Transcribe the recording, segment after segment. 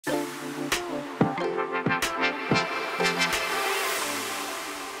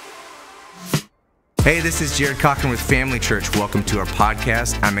Hey, this is Jared Cochran with Family Church. Welcome to our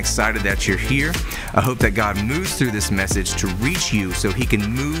podcast. I'm excited that you're here. I hope that God moves through this message to reach you so he can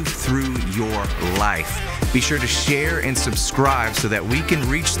move through your life. Be sure to share and subscribe so that we can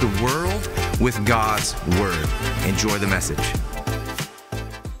reach the world with God's Word. Enjoy the message.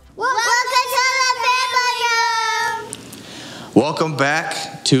 Welcome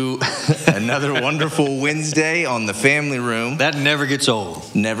back to another wonderful Wednesday on the Family Room. That never gets old.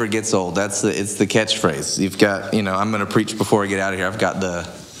 Never gets old. It's the catchphrase. You've got, I'm going to preach before I get out of here. I've got the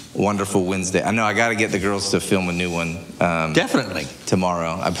wonderful Wednesday. I know I got to get the girls to film a new one. Definitely.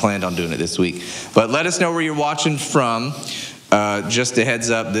 Tomorrow. I planned on doing it this week. But let us know where you're watching from. Just a heads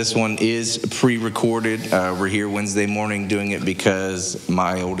up, this one is pre-recorded. We're here Wednesday morning doing it because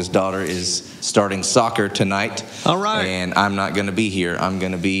my oldest daughter is starting soccer tonight. All right. And I'm not going to be here. I'm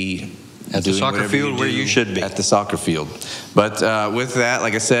going to be at the soccer field where you should be. At the soccer field. But with that,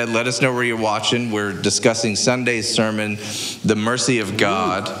 like I said, let us know where you're watching. We're discussing Sunday's sermon, The Mercy of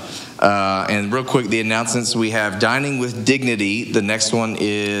God. And real quick, the announcements. We have Dining with Dignity. The next one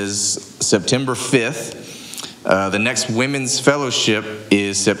is September 5th. The next Women's Fellowship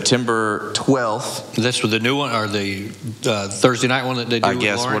is September 12th. That's with the new one, or the Thursday night one that they do? I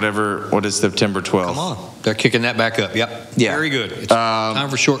guess, what is September 12th? Come on. They're kicking that back up. Yep. Yeah. Very good. It's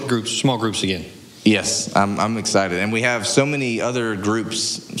time for short groups, small groups again. Yes, I'm excited. And we have so many other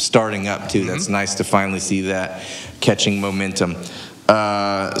groups starting up, too. That's nice to finally see that catching momentum.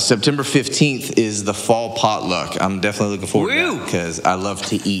 September 15th is the fall potluck. I'm definitely looking forward to that because I love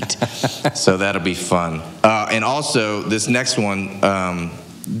to eat. So that'll be fun. And also, this next one,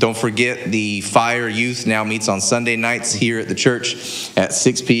 don't forget the Fire Youth now meets on Sunday nights here at the church at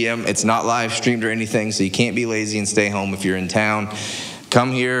 6 p.m. It's not live streamed or anything, so you can't be lazy and stay home if you're in town.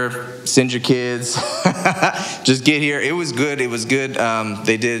 Come here, send your kids, just get here. It was good.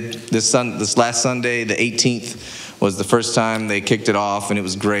 They did this last Sunday, the 18th, was the first time they kicked it off, and it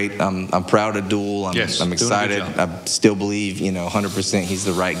was great. I'm proud of Duel. I'm excited. I still believe, 100% he's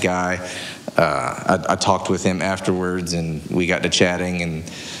the right guy. I talked with him afterwards, and we got to chatting, and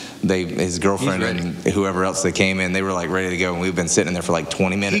his girlfriend and whoever else that came in, they were like ready to go, and we've been sitting there for like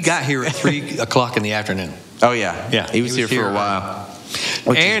 20 minutes. He got here at 3 o'clock in the afternoon. Oh, yeah. Yeah. He was here for a while.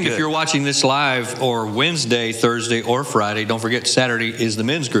 And if you're watching this live or Wednesday, Thursday, or Friday, don't forget Saturday is the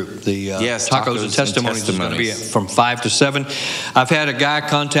men's group. The Tacos and Testimonies is going to be from 5 to 7. I've had a guy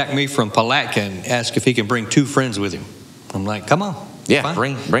contact me from Palatka and ask if he can bring 2 friends with him. I'm like, come on. Yeah, fine.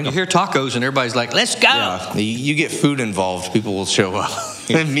 bring them. You hear tacos and everybody's like, let's go. Yeah, you get food involved, people will show up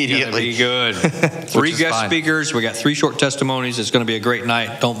immediately. It's going to be good. 3 guest speakers. We got 3 short testimonies. It's going to be a great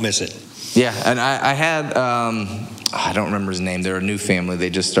night. Don't miss it. Yeah, and I had, I don't remember his name. They're a new family. They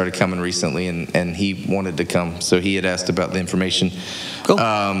just started coming recently, and he wanted to come. So he had asked about the information. Cool.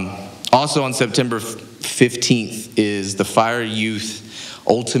 Also on September 15th is the Fire Youth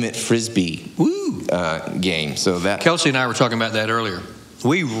Ultimate Frisbee game. So that Kelsey and I were talking about that earlier.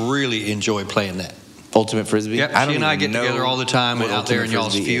 We really enjoy playing that. Ultimate Frisbee? Yep, she and I get together all the time out there in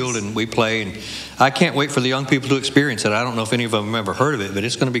y'all's field, and we play. And I can't wait for the young people to experience it. I don't know if any of them have ever heard of it, but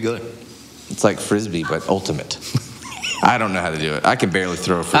it's going to be good. It's like Frisbee, but ultimate. I don't know how to do it. I can barely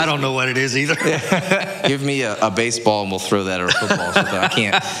throw a Frisbee. I don't know what it is either. Give me a baseball and we'll throw that, or a football or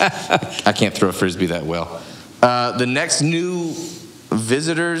something. I can't throw a Frisbee that well. The next new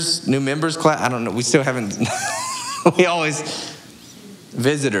new members class, I don't know. We still haven't,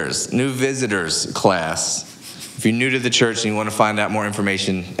 new visitors class. If you're new to the church and you want to find out more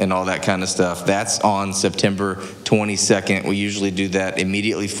information and all that kind of stuff, that's on September 22nd. We usually do that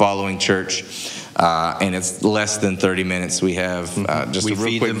immediately following church, and it's less than 30 minutes. We have just a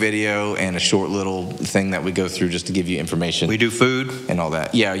real quick video and a short little thing that we go through just to give you information. We do food and all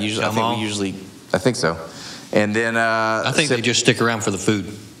that. Yeah, I think so. And then I think they just stick around for the food.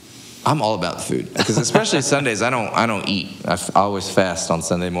 I'm all about the food because especially Sundays, I don't eat. I always fast on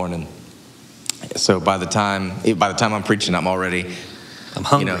Sunday morning. So by the time I'm preaching, I'm hungry. I'm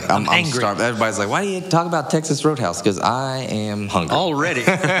starved. Everybody's like, why do you talk about Texas Roadhouse? Because I am hungry. Already.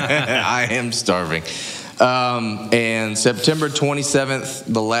 I am starving. And September 27th,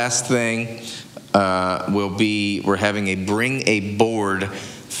 the last thing we're having a Bring a Board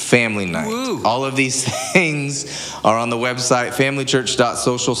family night. Woo. All of these things are on the website,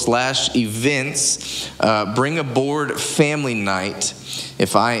 familychurch.social/events. Bring a Board family night.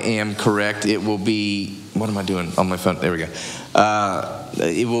 If I am correct, it will be, what am I doing on my phone? There we go.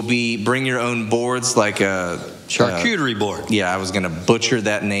 It will be bring your own boards, like a charcuterie board. Yeah, I was going to butcher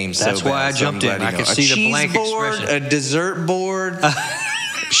that name. That's why I jumped in. I could see the blank board, expression. A dessert board,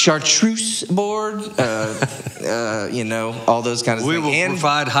 chartreuse board, all those kinds of things. We will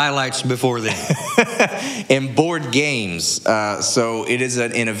provide highlights before then. And board games. So it is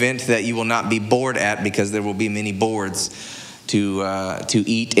an event that you will not be bored at, because there will be many boards to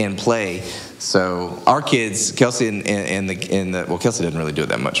eat and play. So our kids, Kelsey well, Kelsey doesn't really do it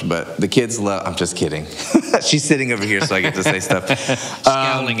that much, but the kids love. I'm just kidding. She's sitting over here, so I get to say stuff.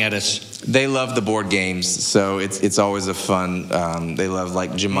 Scowling at us. They love the board games, so it's always a fun. They love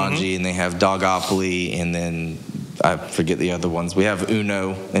like Jumanji, and they have Dogopoly, and then I forget the other ones. We have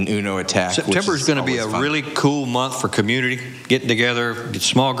Uno and Uno Attack. September is going to be a really cool month for community getting together.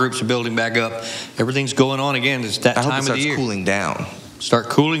 Small groups are building back up. Everything's going on again. It's that time of the year. Cooling down. Start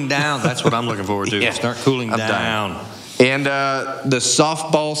cooling down. That's what I'm looking forward to. Yeah. Start cooling down. And the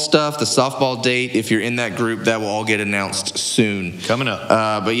softball stuff, the softball date, if you're in that group, that will all get announced soon. Coming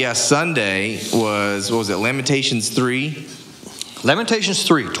up. But yeah, Sunday was, what was it, Lamentations 3? Lamentations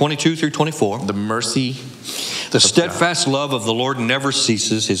 3, 22 through 24. The mercy. The steadfast love of the Lord never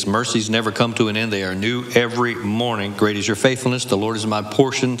ceases. His mercies never come to an end. They are new every morning. Great is your faithfulness. The Lord is my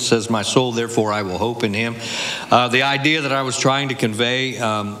portion, says my soul. Therefore, I will hope in him. The idea that I was trying to convey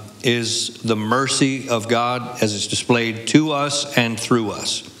is the mercy of God as it's displayed to us and through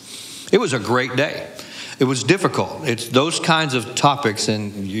us. It was a great day. It was difficult. It's those kinds of topics,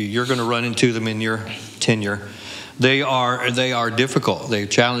 and you're going to run into them in your tenure. They are difficult. They're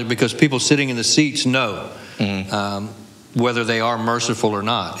challenging because people sitting in the seats know whether they are merciful or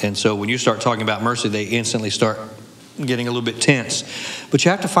not. And so when you start talking about mercy, they instantly start getting a little bit tense. But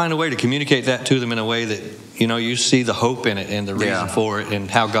you have to find a way to communicate that to them in a way that, you see the hope in it and the reason for it and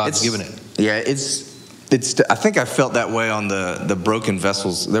how God's given it. Yeah, it's. I think I felt that way on the broken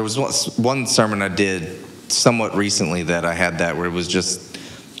vessels. There was one sermon I did somewhat recently that I had that where it was just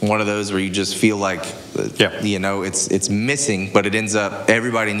one of those where you just feel like, it's missing, but it ends up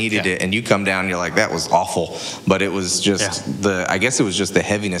everybody needed it, and you come down and you're like, that was awful. But it was just I guess it was just the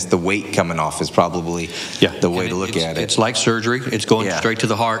heaviness, the weight coming off is probably the way to look at it. It's like surgery. It's going straight to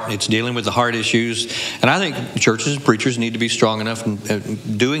the heart. It's dealing with the heart issues. And I think churches and preachers need to be strong enough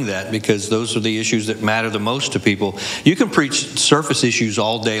in doing that, because those are the issues that matter the most to people. You can preach surface issues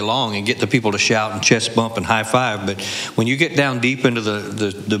all day long and get the people to shout and chest bump and high five, but when you get down deep into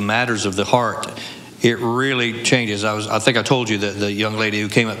the matters of the heart, it really changes. I think I told you that the young lady who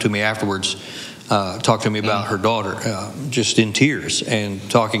came up to me afterwards talked to me about her daughter, just in tears, and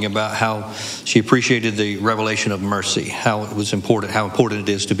talking about how she appreciated the revelation of mercy, how it was important, how important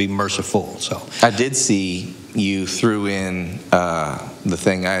it is to be merciful. So I did see you threw in the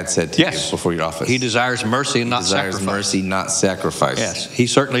thing I had said to you before your office. He desires mercy and not sacrifice. Desires mercy, not sacrifice. Yes, he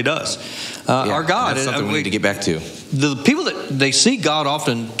certainly does. Our God. That's something we need to get back to. The people that they see God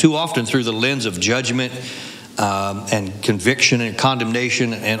too often through the lens of judgment and conviction and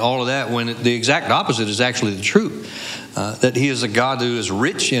condemnation and all of that, when the exact opposite is actually the truth. That he is a God who is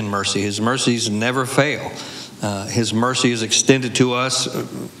rich in mercy. His mercies never fail. His mercy is extended to us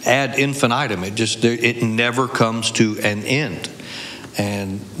ad infinitum. It never comes to an end.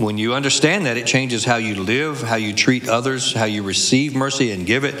 And when you understand that, it changes how you live, how you treat others, how you receive mercy and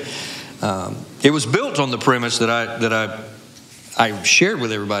give it. It was built on the premise that I shared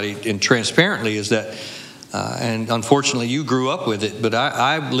with everybody and transparently, is that, and unfortunately you grew up with it, but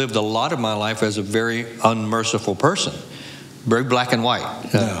I lived a lot of my life as a very unmerciful person. Very black and white.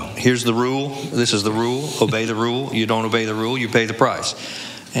 Here's the rule. This is the rule. Obey the rule. You don't obey the rule, you pay the price.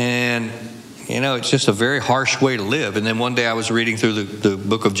 And, it's just a very harsh way to live. And then one day I was reading through the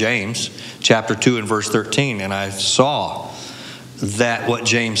book of James, chapter 2 and verse 13, and I saw that what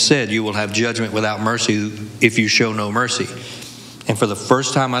James said, you will have judgment without mercy if you show no mercy. And for the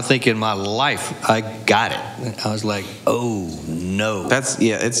first time, I think, in my life, I got it. I was like, oh, no.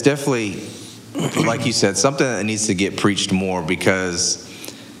 It's definitely, like you said, something that needs to get preached more, because,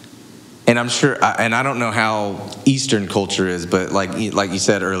 and I'm sure, and I don't know how Eastern culture is, but like you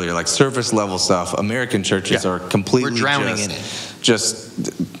said earlier, like surface level stuff, American churches are completely We're drowning in it.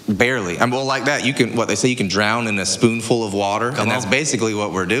 Just barely. Well, like that, you can drown in a spoonful of water, that's basically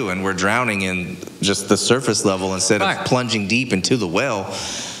what we're doing. We're drowning in just the surface level instead of plunging deep into the well.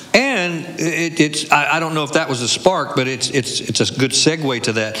 And I don't know if that was a spark, but it's a good segue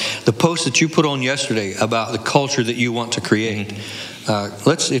to that. The post that you put on yesterday about the culture that you want to create.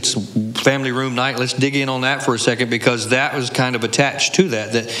 It's family room night. Let's dig in on that for a second, because that was kind of attached to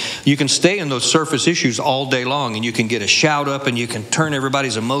that you can stay in those surface issues all day long, and you can get a shout up, and you can turn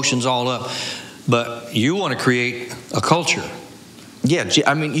everybody's emotions all up, but you want to create a culture. Yeah,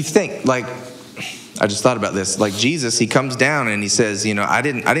 I mean, you think, like, I just thought about this. Like Jesus, he comes down and he says, I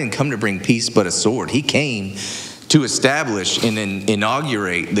didn't come to bring peace but a sword. He came to establish and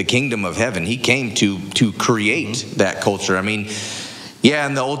inaugurate the kingdom of heaven. He came to create that culture. I mean, yeah,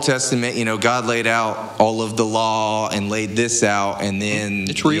 in the Old Testament, you know, God laid out all of the law and laid this out, and then,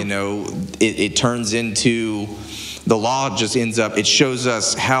 you know, it turns into, the law just ends up, it shows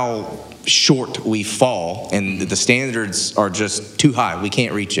us how short we fall, and the standards are just too high. We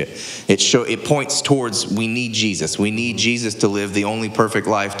can't reach it. It points towards, we need Jesus. We need Jesus to live the only perfect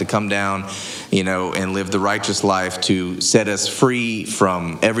life, to come down, you know, and live the righteous life, to set us free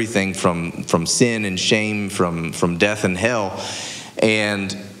from everything, from sin and shame, from death and hell.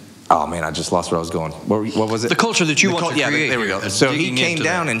 And oh man, I just lost where I was going. What was it? The culture that you want to create. Yeah, there we go. So he came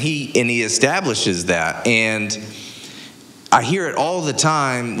down and he establishes that. And I hear it all the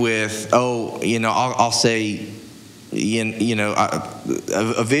time with, oh, you know, I'll say, you know,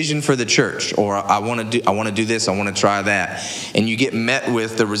 a vision for the church, or I want to do this, I want to try that, and you get met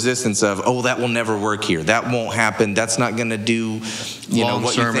with the resistance of, oh, that will never work here, that won't happen, that's not going to do, you know,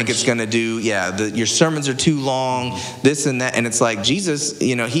 what you think it's going to do. Yeah, your sermons are too long, this and that, and it's like Jesus,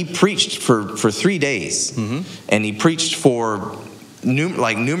 you know, he preached for 3 days, and he preached for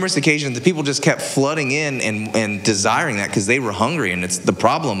numerous occasions. The people just kept flooding in and desiring that because they were hungry. And it's the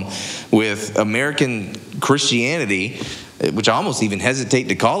problem with American Christianity, which I almost even hesitate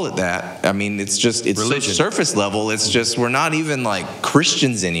to call it that. I mean, it's so surface level. It's just, we're not even like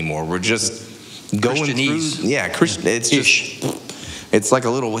Christians anymore. We're just going through. Yeah, Christian. It's just, it's like a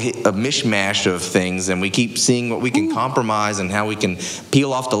mishmash of things, and we keep seeing what we can compromise and how we can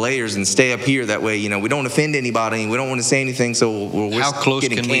peel off the layers and stay up here. That way, you know, we don't offend anybody, we don't want to say anything, so we're how close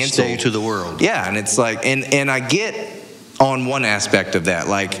can we stay to the world? Yeah, and it's like, and I get on one aspect of that,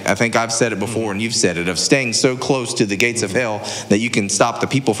 like I think I've said it before and you've said it, of staying so close to the gates of hell that you can stop the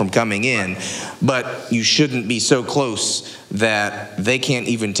people from coming in, but you shouldn't be so close that they can't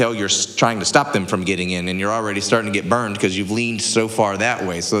even tell you're trying to stop them from getting in, and you're already starting to get burned because you've leaned so far that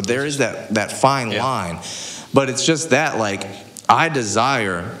way. So there is that fine line, but it's just that, like, I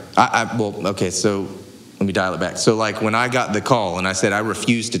desire, well, okay, so let me dial it back. So like when I got the call and I said I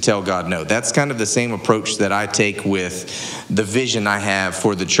refuse to tell God no, that's kind of the same approach that I take with the vision I have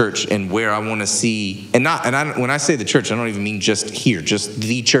for the church and where I want to see, when I say the church, I don't even mean just here, just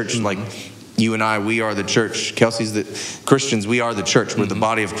the church, like you and I, we are the church. Kelsey's the Christians, we are the church. We're the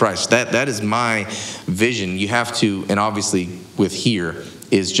body of Christ. That is my vision. You have to, and obviously with here,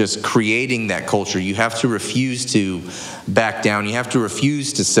 is just creating that culture. You have to refuse to back down. You have to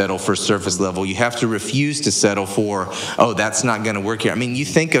refuse to settle for surface level. You have to refuse to settle for, oh, that's not going to work here. I mean, you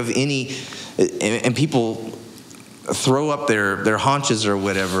think of any, and people throw up their haunches or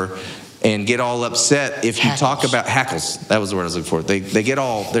whatever and get all upset if you talk about hackles. That was the word I was looking for. They get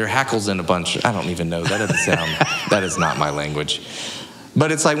all their hackles in a bunch. I don't even know. That doesn't sound, that is not my language.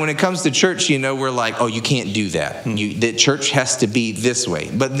 But it's like when it comes to church, you know, we're like, oh, you can't do that. The church has to be this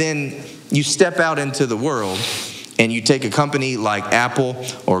way. But then you step out into the world and you take a company like Apple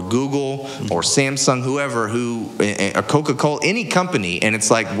or Google or Samsung, whoever, or Coca-Cola, any company, and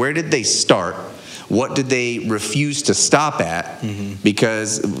it's like, where did they start? What did they refuse to stop at?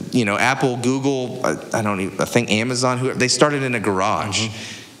 Because, you know, Apple, Google, I think Amazon, whoever, they started in a garage.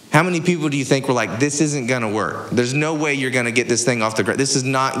 How many people do you think were like, this isn't going to work? There's no way you're going to get this thing off the ground. This is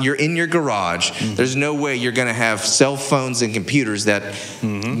not, you're in your garage. There's no way you're going to have cell phones and computers that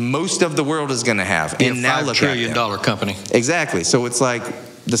most of the world is going to have. Be and now look at $5 trillion company. Exactly. So it's like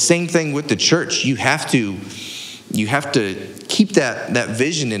the same thing with the church. You have to keep that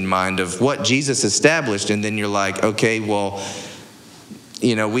vision in mind of what Jesus established, and then you're like, okay, well,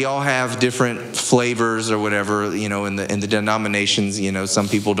 you know, we all have different flavors or whatever, you know, in the denominations. You know, some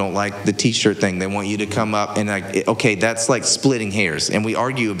people don't like the T-shirt thing. They want you to come up and like, okay, that's like splitting hairs, and we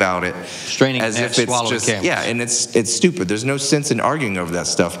argue about it, straining as if it's just and it's stupid. There's no sense in arguing over that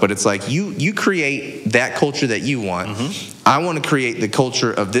stuff. But it's like you create that culture that you want. I want to create the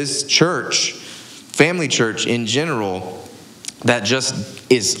culture of this church, family church in general, that just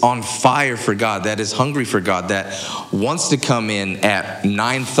is on fire for God, that is hungry for God, that wants to come in at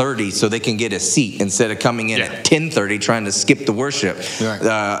 9:30 so they can get a seat instead of coming in at 10:30 trying to skip the worship.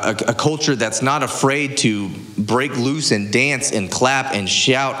 A culture that's not afraid to break loose and dance and clap and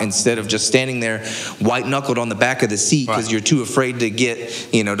shout instead of just standing there white-knuckled on the back of the seat because you're too afraid to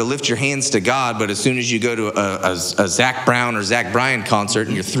get, you know, to lift your hands to God. But as soon as you go to a Zach Brown or Zach Bryan concert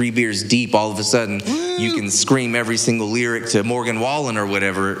and you're 3 beers deep, all of a sudden you can scream every single lyric to Morgan Wallen or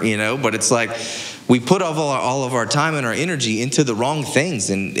whatever, you know. But it's like we put all of our time and our energy into the wrong things,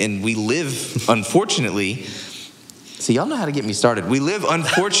 and we live, unfortunately. See, y'all know how to get me started. We live,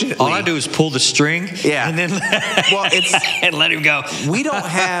 unfortunately. All I do is pull the string, and then and let him go. We don't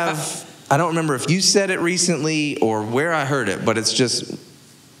have I don't remember if you said it recently or where I heard it, but it's just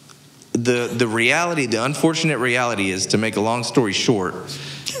the reality, the unfortunate reality is, to make a long story short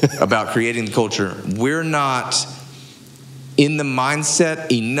about creating the culture, we're not in the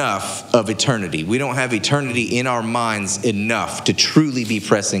mindset enough of eternity. We don't have eternity in our minds enough to truly be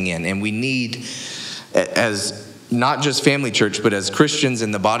pressing in. And we need, as not just Family Church, but as Christians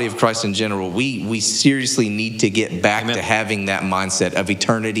in the body of Christ in general, we seriously need to get back to having that mindset of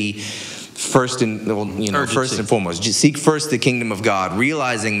eternity first and foremost. Just seek first the kingdom of God,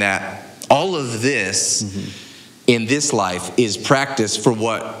 realizing that all of this in this life is practice for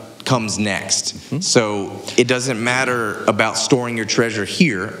what comes next. So it doesn't matter about storing your treasure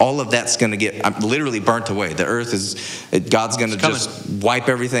here. All of that's going to get literally burnt away. The earth is, God's going to just wipe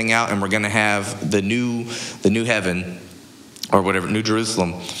everything out, and we're going to have the new heaven, or whatever, New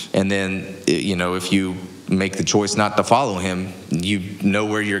Jerusalem. And then, you know, if you make the choice not to follow him, you know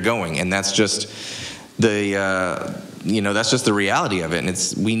where you're going. And that's just that's just the reality of it.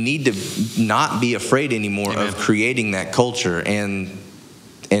 And we need to not be afraid anymore of creating that culture. And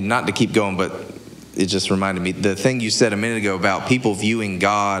not to keep going, but it just reminded me, the thing you said a minute ago about people viewing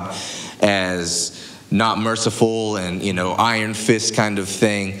God as not merciful and, you know, iron fist kind of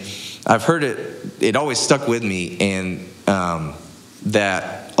thing. I've heard it always stuck with me, and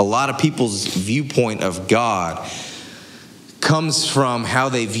that a lot of people's viewpoint of God comes from how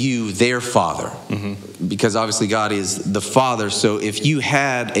they view their father. Because obviously God is the father. So if you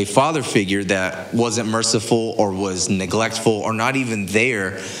had a father figure that wasn't merciful or was neglectful or not even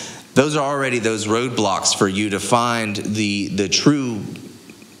there, those are already those roadblocks for you to find the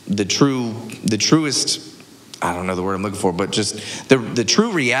truest, I don't know the word I'm looking for, but just the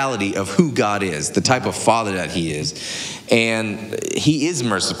true reality of who God is, the type of father that he is. And he is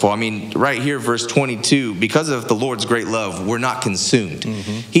merciful. I mean, right here, verse 22, because of the Lord's great love, we're not consumed.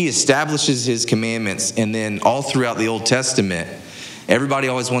 He establishes his commandments. And then all throughout the Old Testament, everybody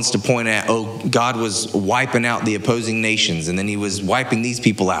always wants to point at, oh, God was wiping out the opposing nations, and then he was wiping these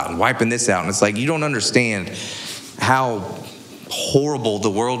people out and wiping this out. And it's like, you don't understand how horrible the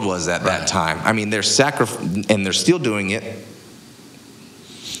world was at that time. I mean, they're and they're still doing it.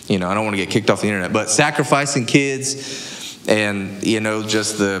 You know, I don't want to get kicked off the internet, but sacrificing kids and, you know,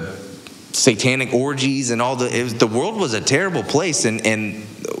 just the satanic orgies and all the world was a terrible place. And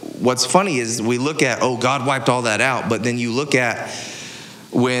what's funny is we look at, oh, God wiped all that out. But then you look at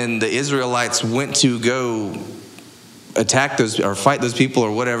when the Israelites went to go attack those or fight those people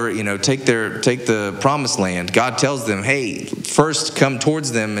or whatever, you know, take the promised land. God tells them, hey, first come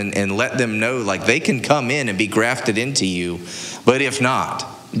towards them and let them know, like, they can come in and be grafted into you, but if not,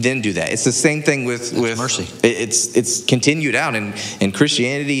 then do that. It's the same thing with mercy. It's continued out in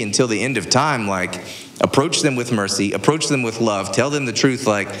Christianity until the end of time. Like, approach them with mercy, approach them with love, tell them the truth,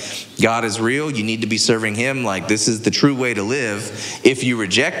 like, God is real, you need to be serving him, like, this is the true way to live. If you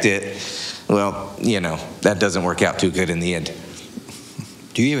reject it, well, you know, that doesn't work out too good in the end.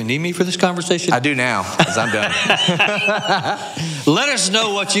 Do you even need me for this conversation? I do now, because I'm done. Let us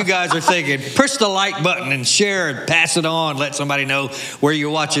know what you guys are thinking. Push the like button and share and pass it on. Let somebody know where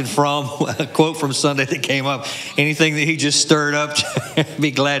you're watching from. A quote from Sunday that came up. Anything that he just stirred up,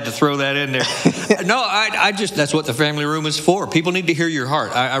 be glad to throw that in there. No, I just, that's what the family room is for. People need to hear your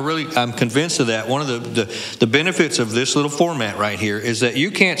heart. I'm convinced of that. One of the benefits of this little format right here is that you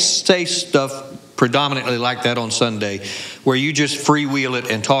can't say stuff predominantly like that on Sunday, where you just freewheel it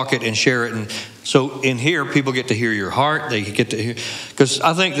and talk it and share it. And so in here, people get to hear your heart. They get to hear, because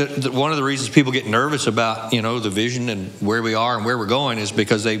I think that one of the reasons people get nervous about, you know, the vision and where we are and where we're going is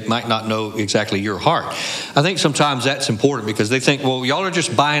because they might not know exactly your heart. I think sometimes that's important because they think, well, y'all are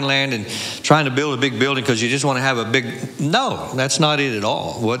just buying land and trying to build a big building because you just want to have a big. No, that's not it at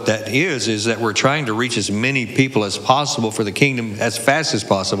all. What that is that we're trying to reach as many people as possible for the kingdom as fast as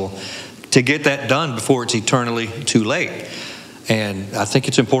possible, to get that done before it's eternally too late. And I think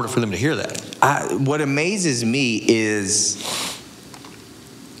it's important for them to hear that. What amazes me is,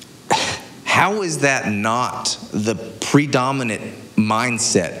 how is that not the predominant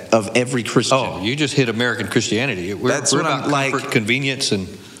mindset of every Christian? Oh, you just hit American Christianity. We're about comfort, convenience, and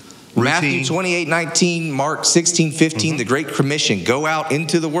routine. Matthew 28:19, Mark 16:15, the Great Commission. Go out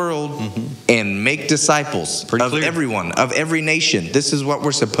into the world and make disciples of everyone, of every nation. This is what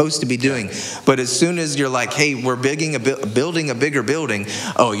we're supposed to be doing. But as soon as you're like, hey, we're building a bigger building,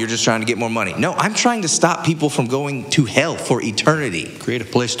 oh, you're just trying to get more money. No, I'm trying to stop people from going to hell for eternity. Create a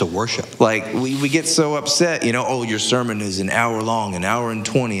place to worship. Like, we get so upset, you know, oh, your sermon is an hour long, an hour and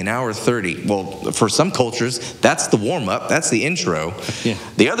 20, an hour 30. Well, for some cultures, that's the warm-up, that's the intro. Yeah.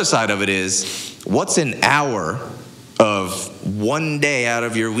 The other side of it is, what's an hour of one day out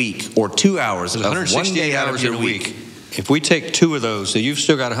of your week, or 2 hours of 168 hours in a week. If we take 2 of those, so you've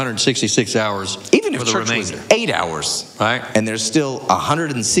still got 166 hours. Even if church was 8 hours, right? And there's still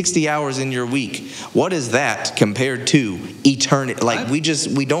 160 hours in your week. What is that compared to eternity? Like we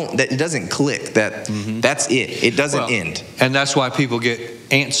don't. That it doesn't click. That's it. It doesn't end. And that's why people get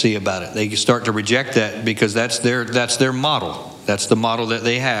antsy about it. They start to reject that because that's their model. That's the model that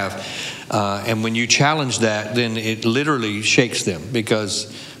they have. And when you challenge that, then it literally shakes them because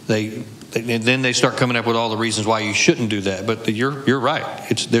then they start coming up with all the reasons why you shouldn't do that. But you're right.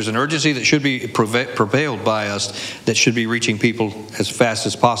 There's an urgency that should be prevailed by us that should be reaching people as fast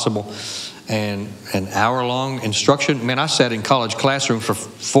as possible. And an hour-long instruction. Man, I sat in college classrooms for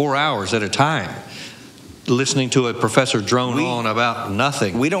 4 hours at a time, listening to a professor drone on about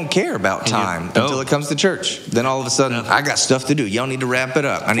nothing. We don't care about time until it comes to church. Then all of a sudden, I got stuff to do. Y'all need to wrap it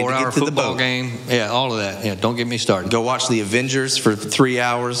up. I need to get to the boat. 4-hour football game. Yeah, all of that. Yeah, don't get me started. Go watch the Avengers for 3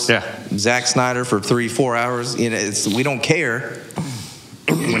 hours. Yeah. Zack Snyder for 4 hours. You know, we don't care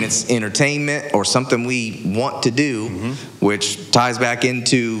when it's entertainment or something we want to do, which ties back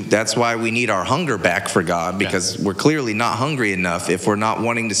into that's why we need our hunger back for God, because we're clearly not hungry enough if we're not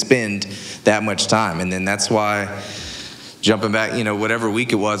wanting to spend that much time. And then that's why, jumping back, whatever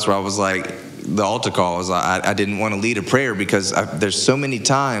week it was where I was like, the altar call, was I didn't want to lead a prayer because there's so many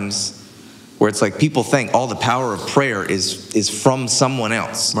times where it's like people think all the power of prayer is from someone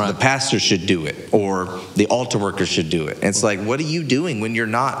else. Right. The pastor should do it, or the altar worker should do it. And it's like, what are you doing when you're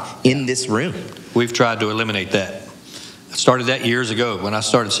not in this room? We've tried to eliminate that. I started that years ago when I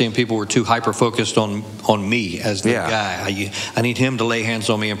started seeing people were too hyper-focused on me as the guy. I need him to lay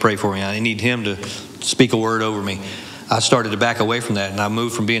hands on me and pray for me. I need him to speak a word over me. I started to back away from that, and I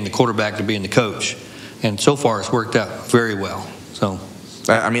moved from being the quarterback to being the coach. And so far, it's worked out very well. So,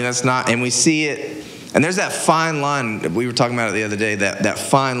 I mean, that's not, and we see it, and there's that fine line, we were talking about it the other day, that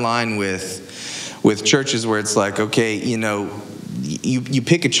fine line with churches where it's like, okay, you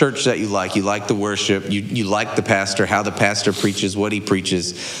pick a church that you like the worship, you like the pastor, how the pastor preaches, what he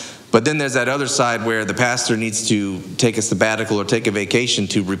preaches, but then there's that other side where the pastor needs to take a sabbatical or take a vacation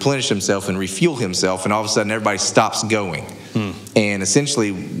to replenish himself and refuel himself, and all of a sudden everybody stops going. And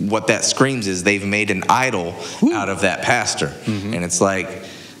essentially what that screams is they've made an idol out of that pastor. And it's like,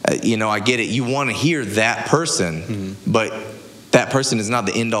 I get it. You want to hear that person, but that person is not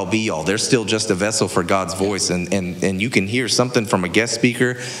the end-all be-all. They're still just a vessel for God's voice. And you can hear something from a guest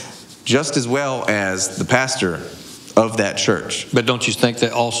speaker just as well as the pastor of that church. But don't you think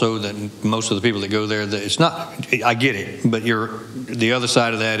that also that most of the people that go there, that it's not, I get it, but the other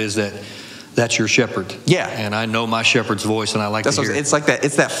side of that is that's your shepherd. Yeah. And I know my shepherd's voice, and I like to hear it. It's like that.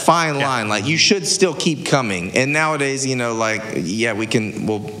 It's that fine line. Like, you should still keep coming. And nowadays,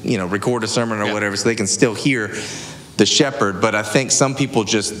 we'll record a sermon or whatever, so they can still hear the shepherd. But I think some people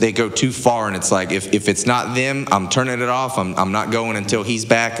they go too far, and it's like, if it's not them, I'm turning it off. I'm not going until he's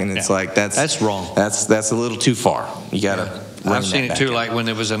back. And it's like, that's wrong. That's a little too far. You got to. I've seen it too, like when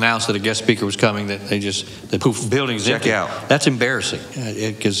it was announced that a guest speaker was coming, that the building's empty. Out. That's embarrassing,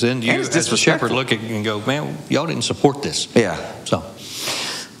 because then you, as the shepherd, look at it and go, man, y'all didn't support this. Yeah. So,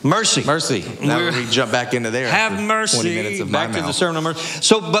 mercy. Now we jump back into there. Have mercy. 20 minutes of back to the sermon on mercy.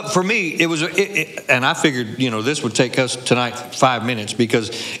 So, but for me, it was, and I figured, this would take us tonight 5 minutes,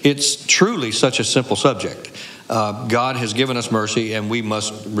 because it's truly such a simple subject. God has given us mercy, and we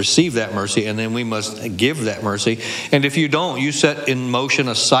must receive that mercy, and then we must give that mercy. And if you don't, you set in motion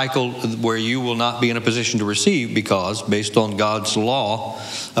a cycle where you will not be in a position to receive, because based on God's law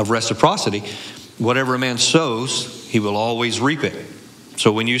of reciprocity, whatever a man sows, he will always reap it.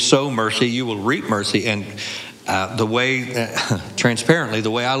 So when you sow mercy, you will reap mercy. And transparently,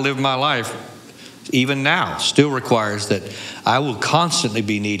 the way I live my life, even now, still requires that I will constantly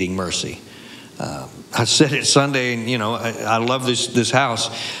be needing mercy. I said it Sunday, and I love this house.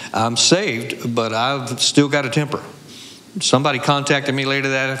 I'm saved, but I've still got a temper. Somebody contacted me later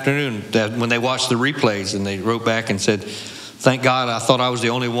that afternoon when they watched the replays, and they wrote back and said, "Thank God, I thought I was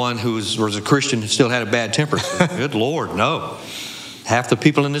the only one who was a Christian who still had a bad temper." Good Lord, no. Half the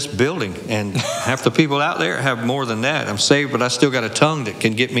people in this building and half the people out there have more than that. I'm saved, but I still got a tongue that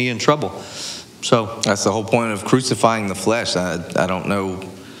can get me in trouble. So that's the whole point of crucifying the flesh. I don't know.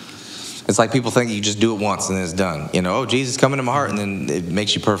 It's like people think you just do it once and then it's done. Jesus come into my heart and then it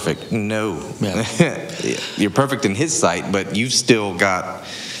makes you perfect. No. Yeah. You're perfect in his sight, but you've still got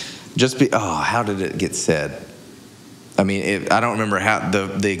how did it get said? I mean, I don't remember how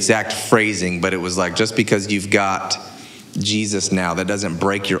the exact phrasing, but it was like, just because you've got Jesus now, that doesn't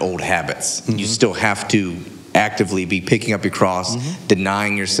break your old habits. You still have to actively be picking up your cross,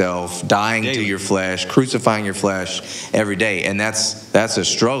 denying yourself, dying to your flesh, crucifying your flesh every day. And that's a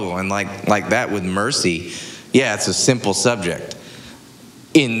struggle. And like that with mercy, yeah, it's a simple subject.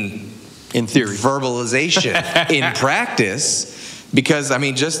 In theory, verbalization, in practice, because I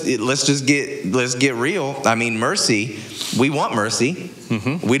mean, let's get real. I mean, mercy, we want mercy.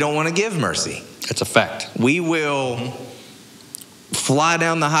 We don't want to give mercy. It's a fact. We will fly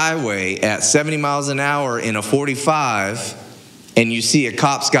down the highway at 70 miles an hour in a 45, and you see a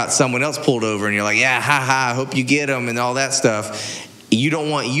cop's got someone else pulled over, and you're like, yeah, I hope you get them and all that stuff. You don't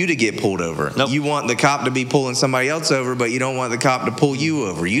want you to get pulled over. Nope. You want the cop to be pulling somebody else over, but you don't want the cop to pull you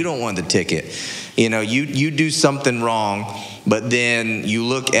over. You don't want the ticket. You know, you do something wrong, but then you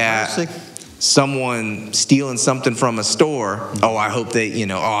look at someone stealing something from a store. Oh, I hope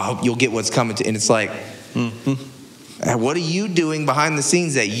I hope you'll get what's coming to, and it's like, what are you doing behind the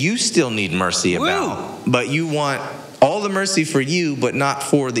scenes that you still need mercy about? But you want all the mercy for you, but not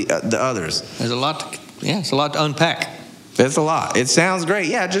for the others. There's a lot. It's a lot to unpack. That's a lot. It sounds great.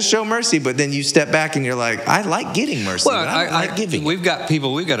 Yeah, just show mercy. But then you step back and you're like, I like getting mercy. Well, I like giving. We've got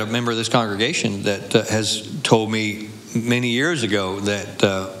a member of this congregation that has told me many years ago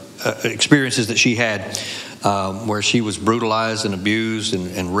that experiences that she had where she was brutalized and abused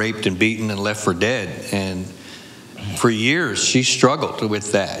and raped and beaten and left for dead. And for years, she struggled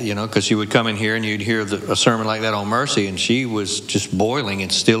with that, because she would come in here and you'd hear a sermon like that on mercy, and she was just boiling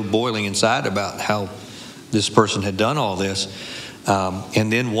and still boiling inside about how this person had done all this.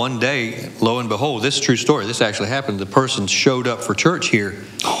 And then one day, lo and behold, this is a true story. This actually happened. The person showed up for church here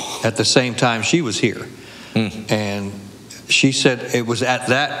at the same time she was here. And she said it was at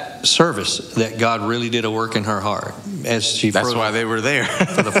that service that God really did a work in her heart. That's why they were there.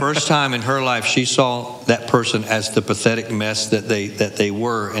 For the first time in her life, she saw that person as the pathetic mess that they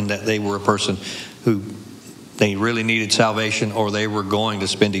were, and that they were a person who they really needed salvation, or they were going to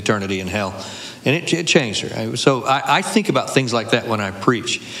spend eternity in hell. And it changed her. So I think about things like that when I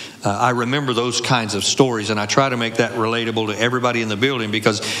preach. I remember those kinds of stories, and I try to make that relatable to everybody in the building,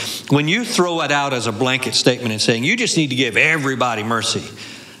 because when you throw it out as a blanket statement and saying, you just need to give everybody mercy,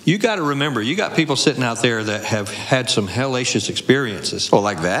 you got to remember, you got people sitting out there that have had some hellacious experiences. Well,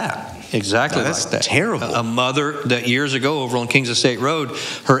 like that. Exactly, that's like that. Terrible. A mother that years ago over on Kings Estate Road,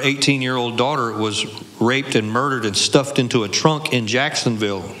 her 18-year-old daughter was raped and murdered and stuffed into a trunk in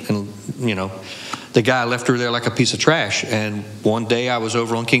Jacksonville. And, the guy left her there like a piece of trash. And one day I was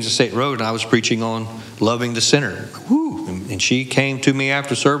over on Kings Estate Road, and I was preaching on loving the sinner. Woo! And she came to me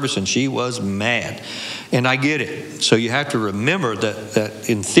after service, and she was mad. And I get it. So you have to remember that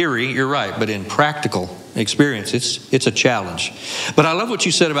in theory, you're right, but in practical experience, it's a challenge. But I love what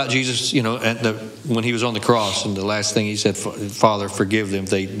you said about Jesus, when he was on the cross, and the last thing he said, Father, forgive them.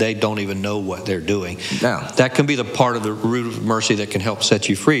 They don't even know what they're doing. No. That can be the part of the root of mercy that can help set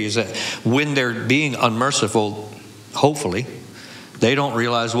you free, is that when they're being unmerciful, hopefully, they don't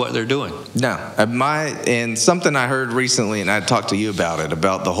realize what they're doing. No. And something I heard recently, and I talked to you about it,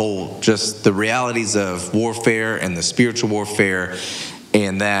 about the whole, just the realities of warfare and the spiritual warfare,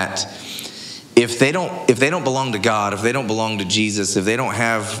 and that if they don't belong to God, if they don't belong to Jesus, if they don't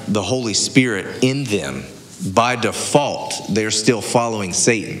have the Holy Spirit in them, by default, they're still following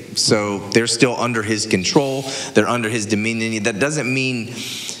Satan. So they're still under his control. They're under his dominion. That doesn't mean,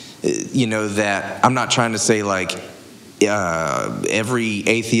 that I'm not trying to say like every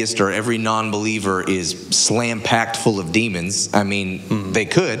atheist or every non-believer is slam-packed full of demons. I mean, they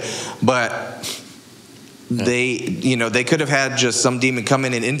could, but they could have had just some demon come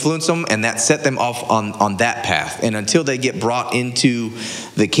in and influence them, and that set them off on that path. And until they get brought into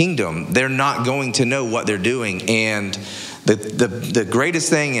the kingdom, they're not going to know what they're doing. And the greatest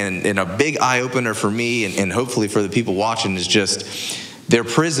thing, and a big eye-opener for me, and hopefully for the people watching, is just they're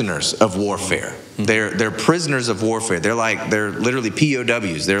prisoners of warfare. They're prisoners of warfare. They're literally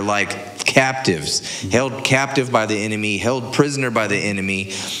POWs. They're like captives, held captive by the enemy, held prisoner by the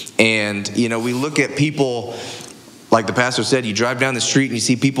enemy. And, we look at people, like the pastor said, you drive down the street and you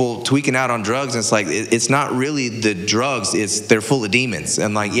see people tweaking out on drugs, and it's like, it's not really the drugs, they're full of demons.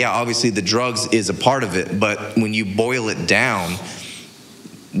 And like, yeah, obviously the drugs is a part of it, but when you boil it down,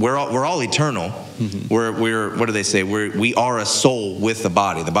 we're all eternal. We're what do they say? We are a soul with the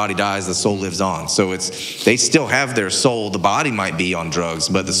body. The body dies, the soul lives on. So they still have their soul. The body might be on drugs,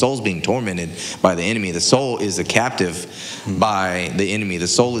 but the soul's being tormented by the enemy. The soul is a captive by the enemy. The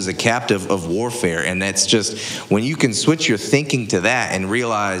soul is a captive of warfare. And that's just, when you can switch your thinking to that and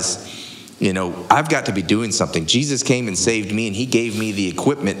realize you know, I've got to be doing something. Jesus came and saved me, and he gave me the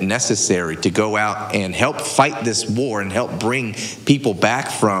equipment necessary to go out and help fight this war and help bring people back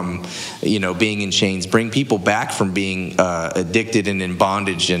from, you know, being in chains, bring people back from being addicted and in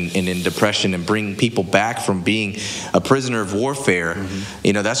bondage and in depression, and bring people back from being a prisoner of warfare.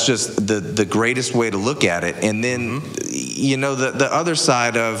 You know, that's just the greatest way to look at it. And then, you know, the other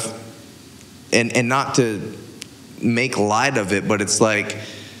side of, and not to make light of it, but it's like,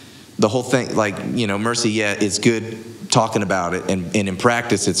 the whole thing, like, you know, mercy, yeah, it's good talking about it, and in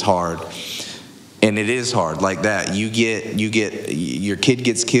practice it's hard. And it is hard like that. You get your kid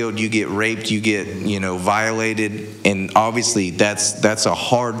gets killed, you get raped, you get, you know, violated, and obviously that's a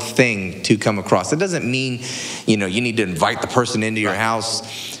hard thing to come across. It doesn't mean, you know, you need to invite the person into your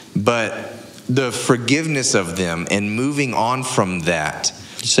house, but the forgiveness of them and moving on from that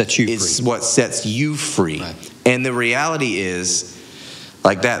sets you is free. what sets you free. Right. And the reality is,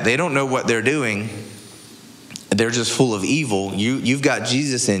 like that, they don't know what they're doing. They're just full of evil. You've got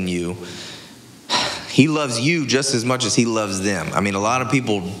Jesus in you. He loves you just as much as he loves them. I mean, a lot of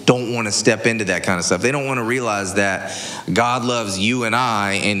people don't want to step into that kind of stuff. They don't want to realize that God loves you and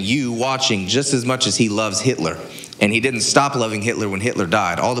I and you watching just as much as he loves Hitler. And he didn't stop loving Hitler when Hitler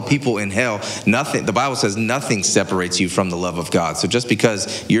died. All the people in hell, nothing, the Bible says nothing separates you from the love of God. So just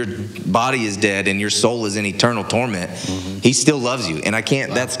because your body is dead and your soul is in eternal torment, he still loves you. And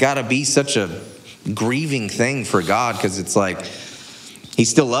that's got to be such a grieving thing for God, because it's like, he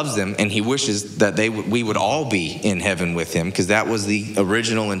still loves them, and he wishes that we would all be in heaven with him, because that was the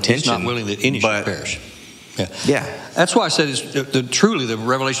original intention. He's not willing that any should perish. Yeah. That's why I said truly the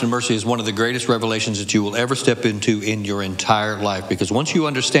revelation of mercy is one of the greatest revelations that you will ever step into in your entire life, because once you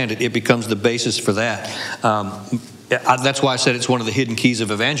understand it, it becomes the basis for that. That's why I said it's one of the hidden keys of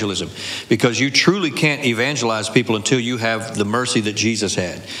evangelism, because you truly can't evangelize people until you have the mercy that Jesus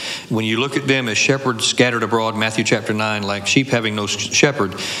had. When you look at them as shepherds scattered abroad, Matthew chapter 9, like sheep having no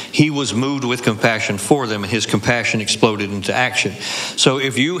shepherd, he was moved with compassion for them, and his compassion exploded into action. So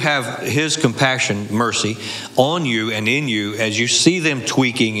if you have his compassion, mercy, on you and in you, as you see them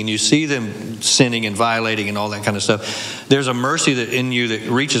tweaking and you see them sinning and violating and all that kind of stuff, there's a mercy that in you that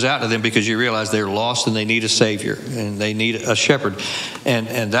reaches out to them, because you realize they're lost and they need a Savior. And they need a shepherd.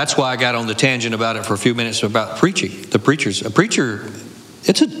 And that's why I got on the tangent about it for a few minutes about preaching. The preachers. A preacher,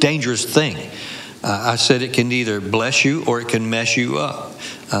 it's a dangerous thing. I said it can either bless you or it can mess you up.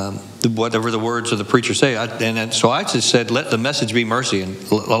 Whatever the words of the preacher say. So I just said, let the message be mercy.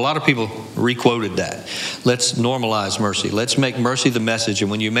 And a lot of people requoted that. Let's normalize mercy. Let's make mercy the message.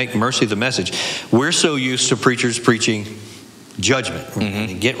 And when you make mercy the message, we're so used to preachers preaching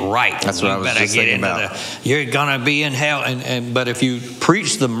judgment. Get right. That's what I was just thinking about. You're gonna be in hell. But if you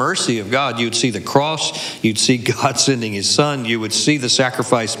preach the mercy of God, you'd see the cross, you'd see God sending his son, you would see the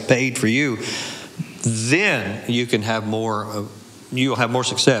sacrifice paid for you. Then you can have more. You'll have more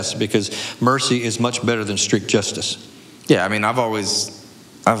success, because mercy is much better than strict justice. Yeah, I mean, I've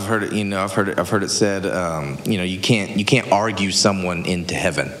heard it. You know, I've heard it said. You know, you can't argue someone into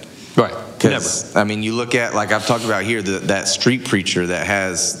heaven. Right. Because, I mean, you look at, like I've talked about here, that street preacher that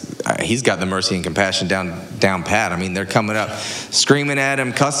he's got the mercy and compassion down pat. I mean, they're coming up, screaming at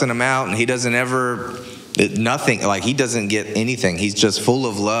him, cussing him out, and he doesn't nothing, like he doesn't get anything. He's just full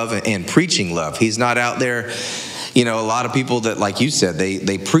of love and preaching love. He's not out there. You know, a lot of people that, like you said,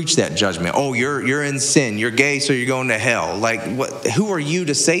 they preach that judgment. Oh, you're in sin. You're gay, so you're going to hell. Like, who are you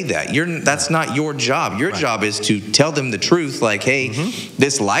to say that? That's not your job. Your job is to tell them the truth. Like, hey,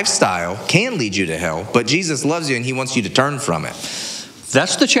 this lifestyle can lead you to hell, but Jesus loves you and he wants you to turn from it.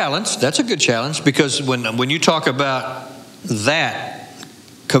 That's the challenge. That's a good challenge, because when you talk about that,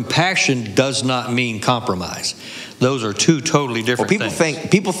 compassion does not mean compromise. Those are two totally different things.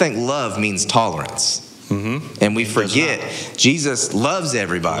 People think love means tolerance. And we forget Jesus loves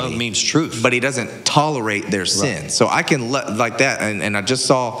everybody. Love means truth, but he doesn't tolerate their sin. So I can like that. And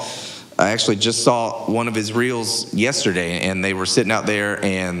I actually just saw one of his reels yesterday, and they were sitting out there,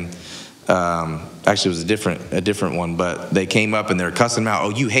 and actually it was a different one, but they came up and they're cussing him out. Oh,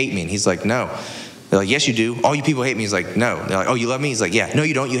 you hate me? And he's like, no. They're like, yes, you do. All you people hate me. He's like, no. They're like, oh, you love me? He's like, yeah. No,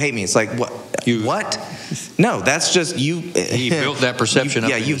 you don't. You hate me. It's like, what? What? No, that's just you. He built that perception.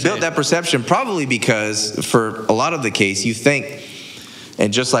 You built that perception probably because for a lot of the case, you think,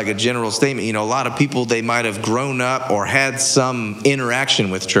 and just like a general statement, you know, a lot of people, they might have grown up or had some interaction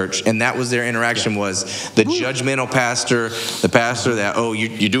with church, and that was their interaction was the judgmental pastor, the pastor that, oh,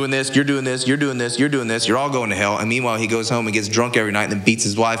 you're doing this, you're doing this, you're doing this, you're doing this, you're all going to hhell. And meanwhile, he goes home and gets drunk every night and then beats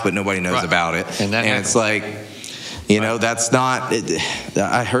his wife, but nobody knows about it. And it's like, you know, that's not,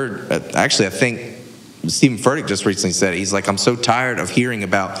 I heard, actually, I think Stephen Furtick just recently said it. He's like, I'm so tired of hearing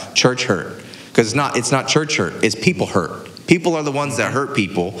about church hurt, because it's not church hurt, it's people hurt. People are the ones that hurt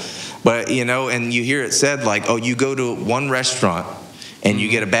people. But, and you hear it said like, oh, you go to one restaurant and you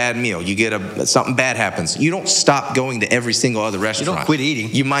get a bad meal, something bad happens. You don't stop going to every single other restaurant. You don't quit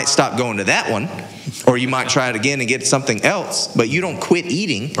eating. You might stop going to that one, or you might try it again and get something else, but you don't quit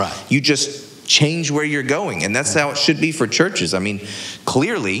eating. Right. You just change where you're going, and that's how it should be for churches. I mean,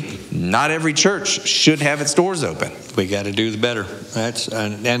 clearly, not every church should have its doors open. We got to do the better.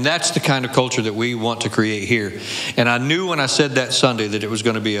 And that's the kind of culture that we want to create here. And I knew when I said that Sunday that it was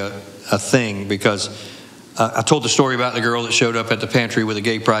going to be a thing, because I told the story about the girl that showed up at the pantry with a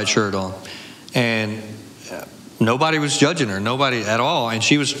gay pride shirt on, and nobody was judging her, nobody at all. And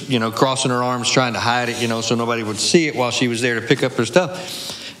she was, crossing her arms trying to hide it, so nobody would see it while she was there to pick up her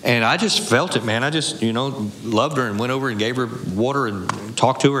stuff. And I just felt it, man. I just, loved her and went over and gave her water and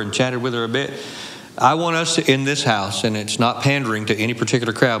talked to her and chatted with her a bit. I want us in this house, and it's not pandering to any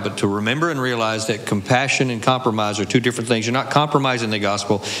particular crowd, but to remember and realize that compassion and compromise are two different things. You're not compromising the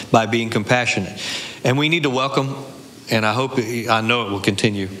gospel by being compassionate. And we need to welcome, and I know it will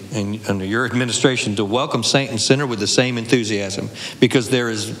continue under your administration, to welcome saint and sinner with the same enthusiasm, because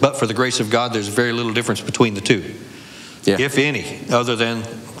but for the grace of God, there's very little difference between the two. Yeah. If any, other than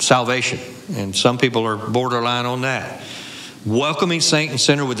salvation. And some people are borderline on that. Welcoming saint and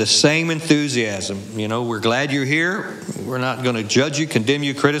sinner with the same enthusiasm. We're glad you're here. We're not going to judge you, condemn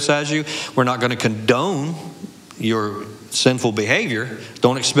you, criticize you. We're not going to condone your sinful behavior.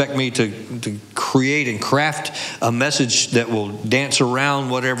 Don't expect me to create and craft a message that will dance around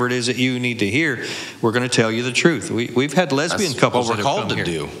whatever it is that you need to hear. We're going to tell you the truth. We've had lesbian couples that have come here. That's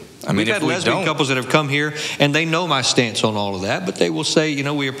what we're called to do. We've had lesbian couples that have come here, and they know my stance on all of that, but they will say,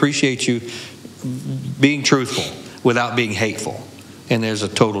 we appreciate you being truthful without being hateful. And there's a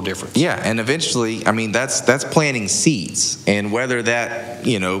total difference. Yeah, and eventually, that's planting seeds. And whether that,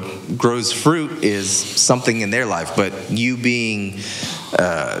 grows fruit is something in their life. But you being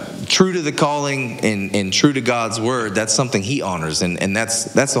true to the calling and true to God's word, that's something he honors. And that's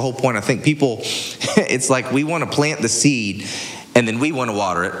the whole point. I think people, it's like we want to plant the seed, and then we want to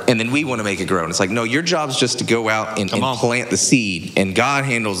water it, and then we want to make it grow. And it's like, no, your job is just to go out and plant the seed, and God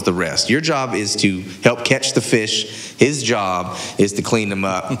handles the rest. Your job is to help catch the fish. His job is to clean them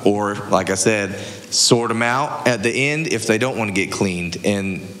up, or, like I said, sort them out at the end if they don't want to get cleaned.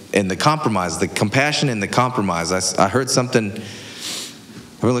 And the compromise, the compassion and the compromise. I heard something,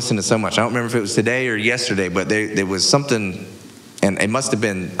 I've been listening to so much. I don't remember if it was today or yesterday, but there was something. And it must have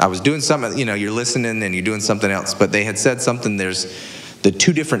been, I was doing something, you're listening and you're doing something else. But they had said something, there's the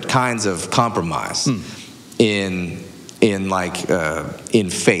two different kinds of compromise in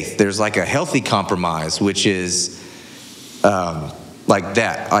faith. There's like a healthy compromise, which is like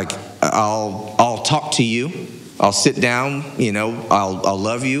that. Like, I'll talk to you. I'll sit down, I'll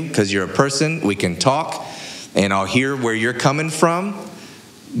love you because you're a person. We can talk, and I'll hear where you're coming from.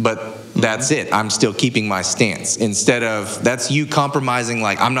 But that's it. I'm still keeping my stance. Instead of, that's you compromising,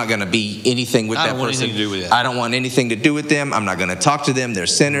 like, I'm not going to be anything with that person. I don't want anything to do with that. I don't want anything to do with them. I'm not going to talk to them. They're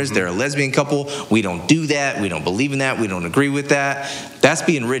sinners. They're a lesbian couple. We don't do that. We don't believe in that. We don't agree with that. That's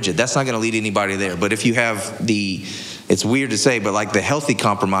being rigid. That's not going to lead anybody there. But if you have it's weird to say, but like the healthy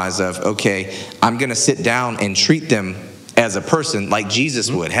compromise of, okay, I'm going to sit down and treat them as a person like Jesus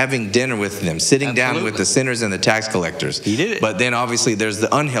would, having dinner with them, sitting down with the sinners and the tax collectors. He did it. But then obviously there's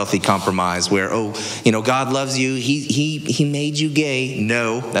the unhealthy compromise where, God loves you. He made you gay.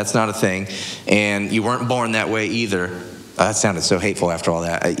 No, that's not a thing. And you weren't born that way either. That sounded so hateful after all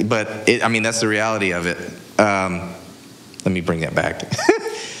that. But that's the reality of it. Let me bring that back.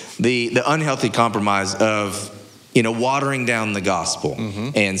 The unhealthy compromise of, watering down the gospel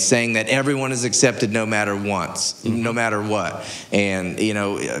and saying that everyone is accepted no matter what.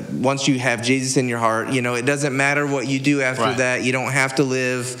 And, once you have Jesus in your heart, it doesn't matter what you do after that. You don't have to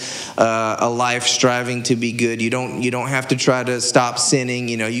live a life striving to be good. You don't have to try to stop sinning.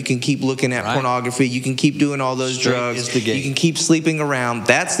 You can keep looking at pornography. You can keep doing all those drugs. You can keep sleeping around.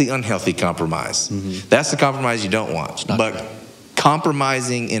 That's the unhealthy compromise. That's the compromise you don't want. But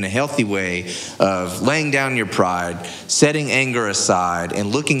compromising in a healthy way of laying down your pride, setting anger aside,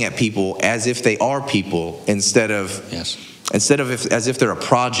 and looking at people as if they are people instead of as if they're a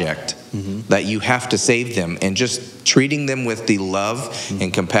project that you have to save them, and just treating them with the love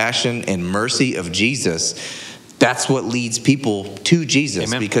and compassion and mercy of Jesus. That's what leads people to Jesus.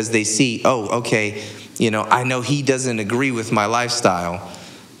 Amen. Because they see, I know he doesn't agree with my lifestyle,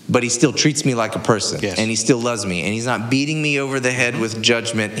 but he still treats me like a person, and he still loves me, and he's not beating me over the head with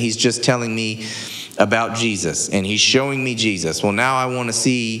judgment. He's just telling me about Jesus, and he's showing me Jesus. Well, now I want to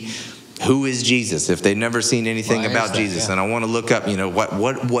see who is Jesus? If they've never seen anything about Jesus, and I want to look up,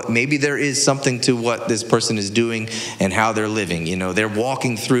 what maybe there is something to what this person is doing and how they're living. They're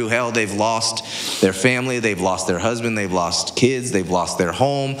walking through hell. They've lost their family. They've lost their husband. They've lost kids. They've lost their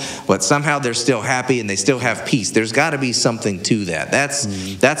home. But somehow they're still happy and they still have peace. There's got to be something to that.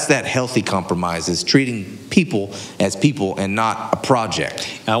 That's that healthy compromise, is treating people as people and not a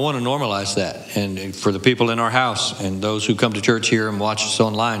project. I want to normalize that. And for the people in our house and those who come to church here and watch us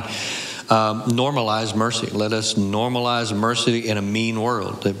online, normalize mercy. Let us normalize mercy in a mean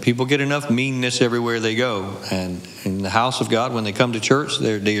world. That people get enough meanness everywhere they go. And in the house of God, when they come to church,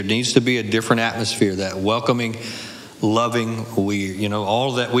 there needs to be a different atmosphere, that welcoming, loving,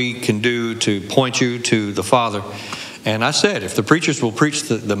 all that we can do to point you to the Father. And I said, if the preachers will preach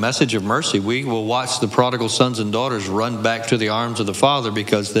the message of mercy, we will watch the prodigal sons and daughters run back to the arms of the Father,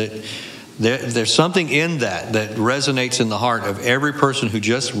 because there's something in that resonates in the heart of every person who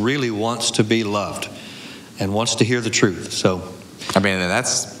just really wants to be loved and wants to hear the truth. So, and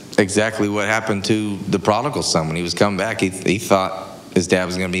that's exactly what happened to the prodigal son. When he was coming back, he thought his dad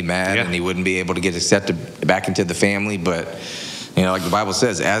was going to be mad and he wouldn't be able to get accepted back into the family. But, like the Bible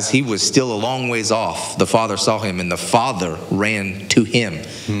says, as he was still a long ways off, the Father saw him and the Father ran to him,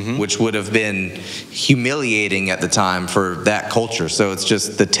 which would have been humiliating at the time for that culture. So it's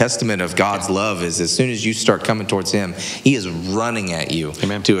just the testament of God's love is, as soon as you start coming towards him, he is running at you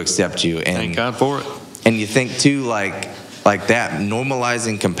to accept you. And thank God for it. And you think too, like that,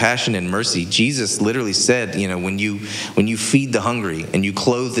 normalizing compassion and mercy. Jesus literally said, when you feed the hungry and you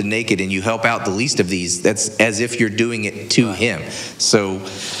clothe the naked and you help out the least of these, that's as if you're doing it to him. So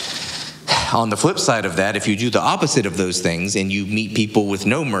on the flip side of that, if you do the opposite of those things and you meet people with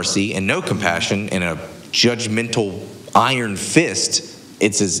no mercy and no compassion and a judgmental iron fist,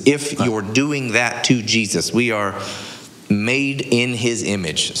 it's as if you're doing that to Jesus. We are made in his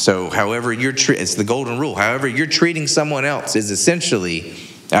image. So however it's the golden rule. However you're treating someone else is essentially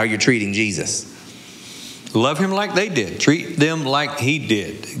how you're treating Jesus. Love him like they did. Treat them like he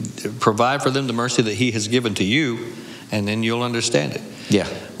did. Provide for them the mercy that he has given to you, and then you'll understand it. Yeah.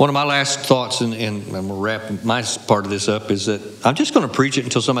 One of my last thoughts, and I'm going to wrap my part of this up, is that I'm just going to preach it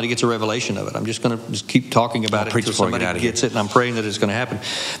until somebody gets a revelation of it. I'm just going to keep talking about it until somebody gets it, and I'm praying that it's going to happen.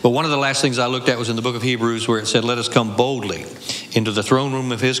 But one of the last things I looked at was in the book of Hebrews, where it said, let us come boldly into the throne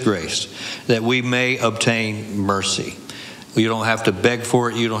room of his grace, that we may obtain mercy. You don't have to beg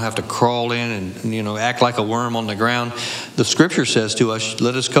for it. You don't have to crawl in and act like a worm on the ground. The scripture says to us,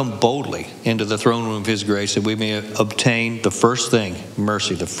 let us come boldly into the throne room of his grace, that we may obtain the first thing,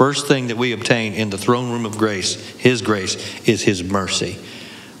 mercy. The first thing that we obtain in the throne room of grace, his grace, is his mercy.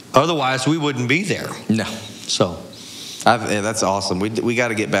 Otherwise, we wouldn't be there. No. So, that's awesome. We got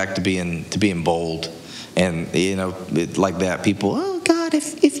to get back to being bold, and like that. People, oh God,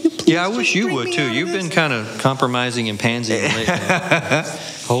 if you please. Yeah, I wish you would too. You've been kind of compromising and pansying lately,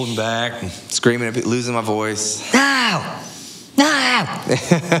 holding back, and screaming at people, losing my voice. No.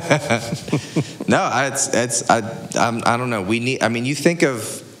 No, I don't know. You think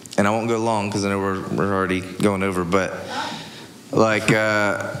of, and I won't go long because I know we're already going over, but like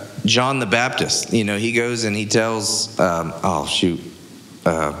John the Baptist, he goes and he tells, how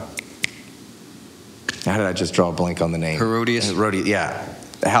did I just draw a blank on the name? Herodias, yeah.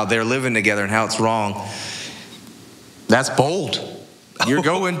 How they're living together and how it's wrong. That's bold. You're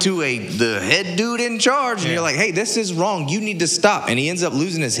going to the head dude in charge, and you're like, hey, this is wrong. You need to stop. And he ends up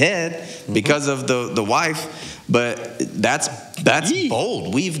losing his head because of the wife. But that's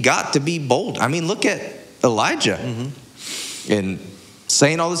bold. We've got to be bold. Look at Elijah and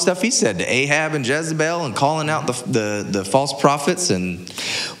saying all the stuff he said to Ahab and Jezebel and calling out the false prophets. And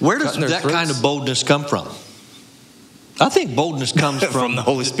where does that kind of boldness come from? I think boldness comes from the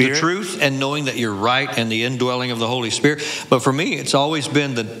Holy Spirit, the truth, and knowing that you're right, and the indwelling of the Holy Spirit. But for me, it's always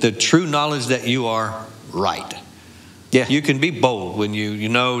been the true knowledge that you are right. Yeah, you can be bold when you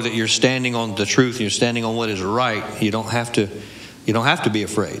know that you're standing on the truth. You're standing on what is right. You don't have to be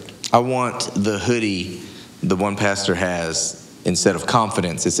afraid. I want the hoodie the one pastor has, instead of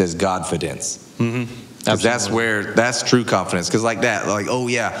confidence, it says Godfidence. Because that's true confidence. Because oh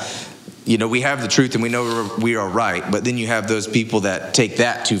yeah. We have the truth and we know we are right, but then you have those people that take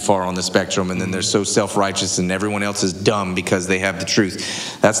that too far on the spectrum, and then they're so self-righteous and everyone else is dumb because they have the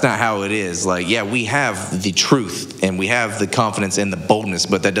truth. That's not how it is. We have the truth and we have the confidence and the boldness,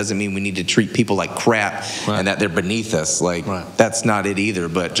 but that doesn't mean we need to treat people like crap and that they're beneath us. That's not it either.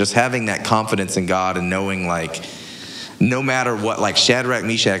 But just having that confidence in God and knowing no matter what, like Shadrach,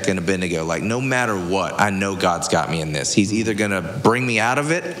 Meshach, and Abednego, no matter what, I know God's got me in this. He's either going to bring me out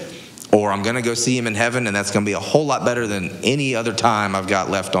of it, or I'm going to go see him in heaven, and that's going to be a whole lot better than any other time I've got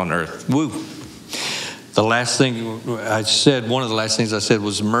left on earth. Woo. The last thing I said, one of the last things I said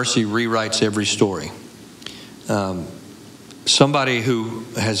was mercy rewrites every story. Somebody who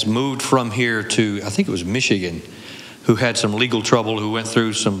has moved from here to, I think it was Michigan, who had some legal trouble, who went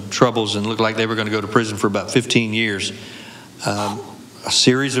through some troubles and looked like they were going to go to prison for about 15 years. A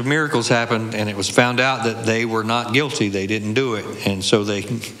series of miracles happened, and it was found out that they were not guilty. They didn't do it. And so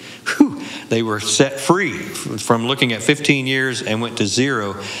they were set free from looking at 15 years and went to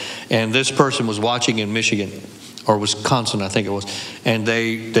 0. And this person was watching in Michigan, or Wisconsin, I think it was. And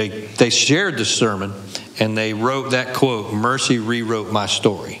they shared this sermon, and they wrote that quote, "Mercy rewrote my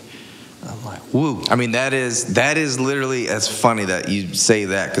story." I'm like, woo. I mean, that is literally, it's funny that you say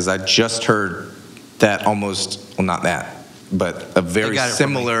that, because I just heard that almost, well, not that, but a very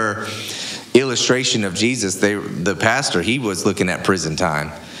similar illustration of Jesus. The pastor, he was looking at prison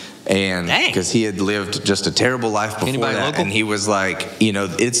time, and because he had lived just a terrible life before that, local? And he was like,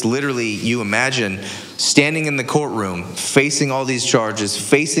 it's literally, you imagine standing in the courtroom, facing all these charges,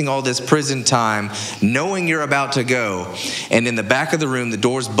 facing all this prison time, knowing you're about to go, and in the back of the room, the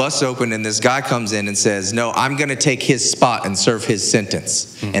doors bust open, and this guy comes in and says, "No, I'm going to take his spot and serve his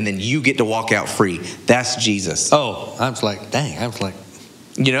sentence, and then you get to walk out free." That's Jesus. Oh, I was like, dang,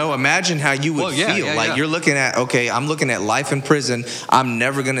 imagine how you would feel. You're looking at, okay, I'm looking at life in prison. I'm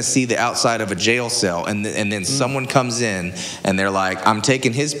never going to see the outside of a jail cell. And then someone comes in and they're like, "I'm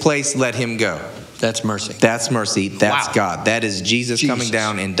taking his place, let him go." That's mercy. That's mercy. That's God. That is Jesus coming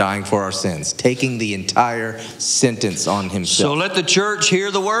down and dying for our sins, taking the entire sentence on himself. So let the church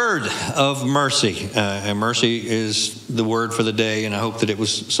hear the word of mercy. And mercy is the word for the day. And I hope that it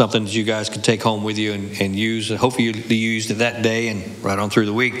was something that you guys could take home with you and use. Hopefully you used it that day and right on through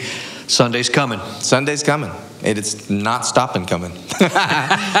the week. Sunday's coming. Sunday's coming. It's not stopping coming.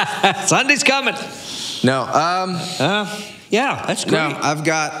 Sunday's coming. No. Yeah, that's great. No, I've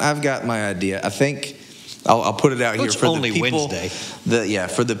got my idea. I think I'll put it out here for the people. Wednesday.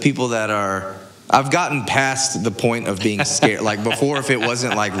 For the people that are. I've gotten past the point of being scared. Like before, if it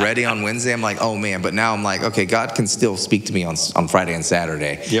wasn't like ready on Wednesday, I'm like, oh man. But now I'm like, okay, God can still speak to me on Friday and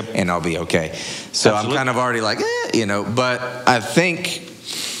Saturday, and I'll be okay. So I'm kind of already like, But I think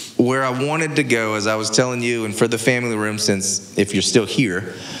where I wanted to go, as I was telling you, and for the family room, since if you're still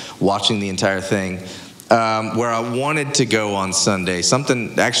here watching the entire thing. Where I wanted to go on Sunday,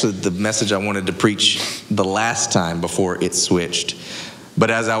 the message I wanted to preach the last time before it switched. But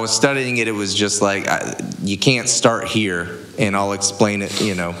as I was studying it, it was just like, you can't start here, and I'll explain it,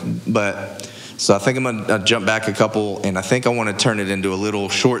 But so I think I'm going to jump back a couple, and I think I want to turn it into a little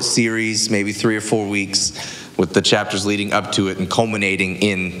short series, maybe 3 or 4 weeks, with the chapters leading up to it and culminating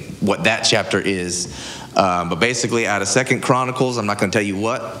in what that chapter is. But basically, out of 2 Chronicles, I'm not going to tell you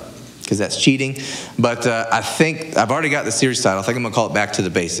what, because that's cheating. But I think I've already got the series title. I think I'm going to call it Back to the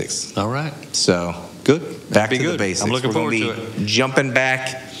Basics. All right. So, good. Back to the basics. I'm looking forward to it. Jumping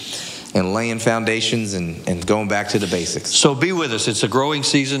back and laying foundations and going back to the basics. So be with us. It's a growing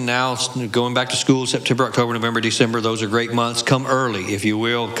season now, going back to school, September, October, November, December. Those are great months. Come early, if you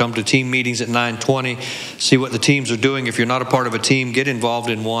will. Come to team meetings at 9:20. See what the teams are doing. If you're not a part of a team, get involved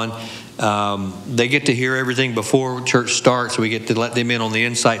in one. They get to hear everything before church starts. We get to let them in on the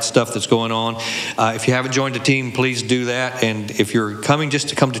insight stuff that's going on. If you haven't joined a team, please do that. And if you're coming just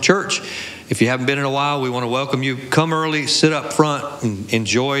to come to church, if you haven't been in a while, we want to welcome you. Come early, sit up front, and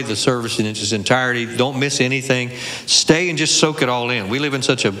enjoy the service in its entirety. Don't miss anything. Stay and just soak it all in. We live in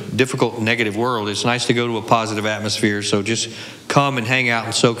such a difficult, negative world. It's nice to go to a positive atmosphere. So just come and hang out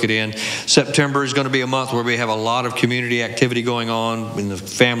and soak it in. September is going to be a month where we have a lot of community activity going on in the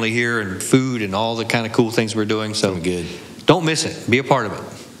family here and food and all the kind of cool things we're doing. So good. Don't miss it. Be a part of it.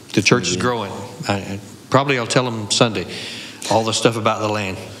 The church is growing. I'll tell them Sunday all the stuff about the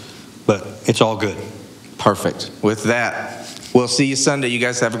land. But it's all good. Perfect. With that, we'll see you Sunday. You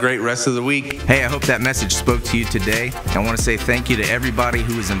guys have a great rest of the week. Hey, I hope that message spoke to you today. I want to say thank you to everybody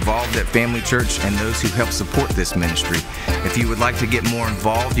who is involved at Family Church and those who help support this ministry. If you would like to get more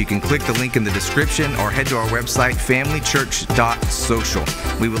involved, you can click the link in the description or head to our website, familychurch.social.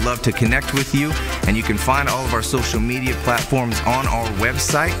 We would love to connect with you, and you can find all of our social media platforms on our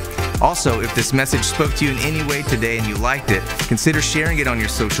website. Also, if this message spoke to you in any way today and you liked it, consider sharing it on your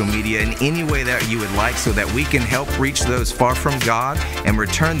social media in any way that you would like so that we can help reach those far from God and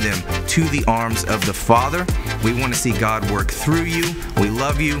return them to the arms of the Father. We want to see God work through you. We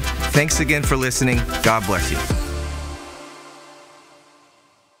love you. Thanks again for listening. God bless you.